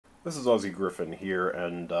This is Aussie Griffin here,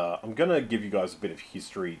 and I'm going to give you guys a bit of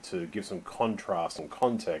history to give some contrast and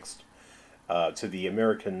context to the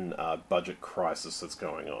American budget crisis that's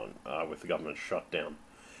going on with the government shutdown.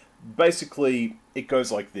 Basically, it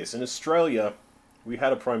goes like this. In Australia, we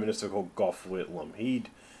had a Prime Minister called Gough Whitlam.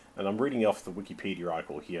 And I'm reading off the Wikipedia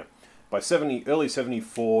article here, by early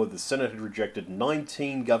 74, the Senate had rejected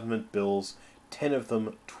 19 government bills, 10 of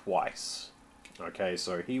them twice. Okay,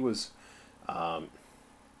 so he was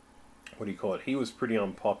what do you call it? He was pretty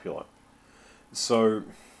unpopular. So,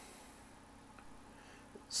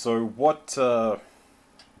 so what?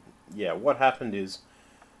 What happened is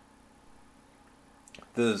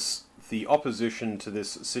there's the opposition to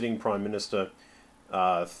this sitting prime minister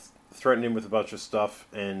threatened him with a bunch of stuff,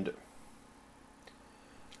 and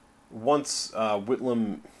once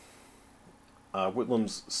Whitlam's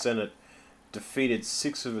Senate defeated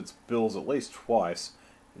 6 of its bills at least twice,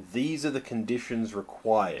 these are the conditions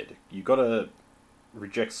required. You've got to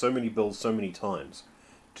reject so many bills so many times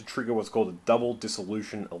to trigger what's called a double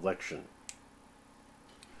dissolution election.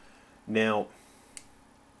 Now,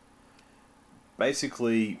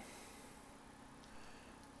 basically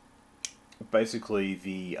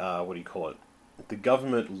the what do you call it? The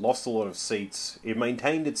government lost a lot of seats. It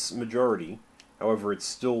maintained its majority, however, it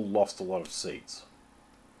still lost a lot of seats.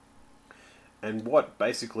 And what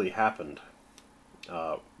basically happened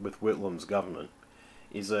with Whitlam's government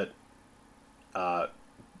is that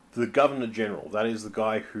the Governor General, that is the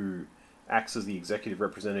guy who acts as the executive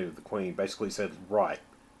representative of the Queen, basically said, right,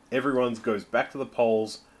 everyone goes back to the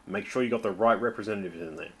polls, make sure you got the right representatives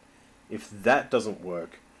in there. If that doesn't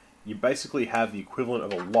work, you basically have the equivalent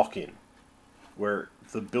of a lock-in, where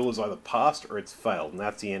the bill is either passed or it's failed, and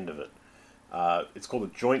that's the end of it. It's called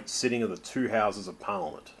a joint sitting of the two houses of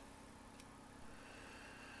Parliament.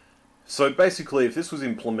 So basically, if this was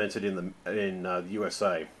implemented in the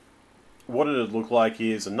USA, what it would look like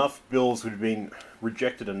is enough bills would have been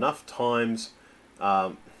rejected enough times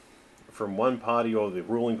from one party or the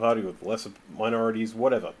ruling party or the lesser minorities,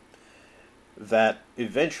 whatever, that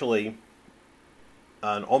eventually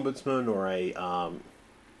an ombudsman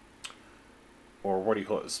or what do you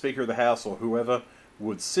call it, Speaker of the House or whoever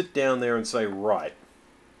would sit down there and say, right,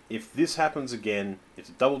 if this happens again, it's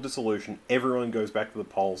a double dissolution, everyone goes back to the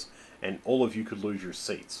polls, and all of you could lose your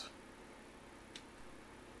seats.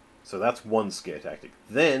 So that's one scare tactic.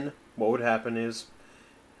 Then, what would happen is,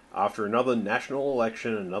 after another national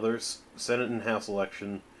election, another Senate and House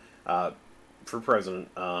election for president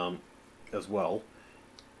as well,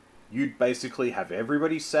 you'd basically have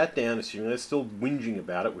everybody sat down, assuming they're still whinging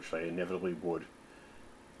about it, which they inevitably would,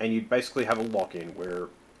 and you'd basically have a lock-in where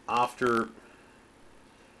after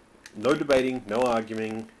no debating, no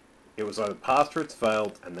arguing, it was either passed or it's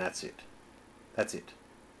failed, and that's it. That's it.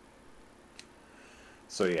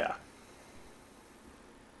 So yeah.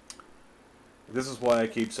 This is why I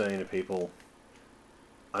keep saying to people,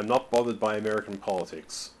 I'm not bothered by American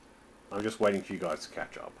politics. I'm just waiting for you guys to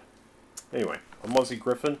catch up. Anyway, I'm Aussie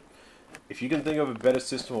Griffin. If you can think of a better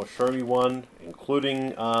system or show me one,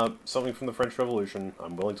 including something from the French Revolution,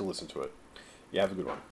 I'm willing to listen to it. You have a good one.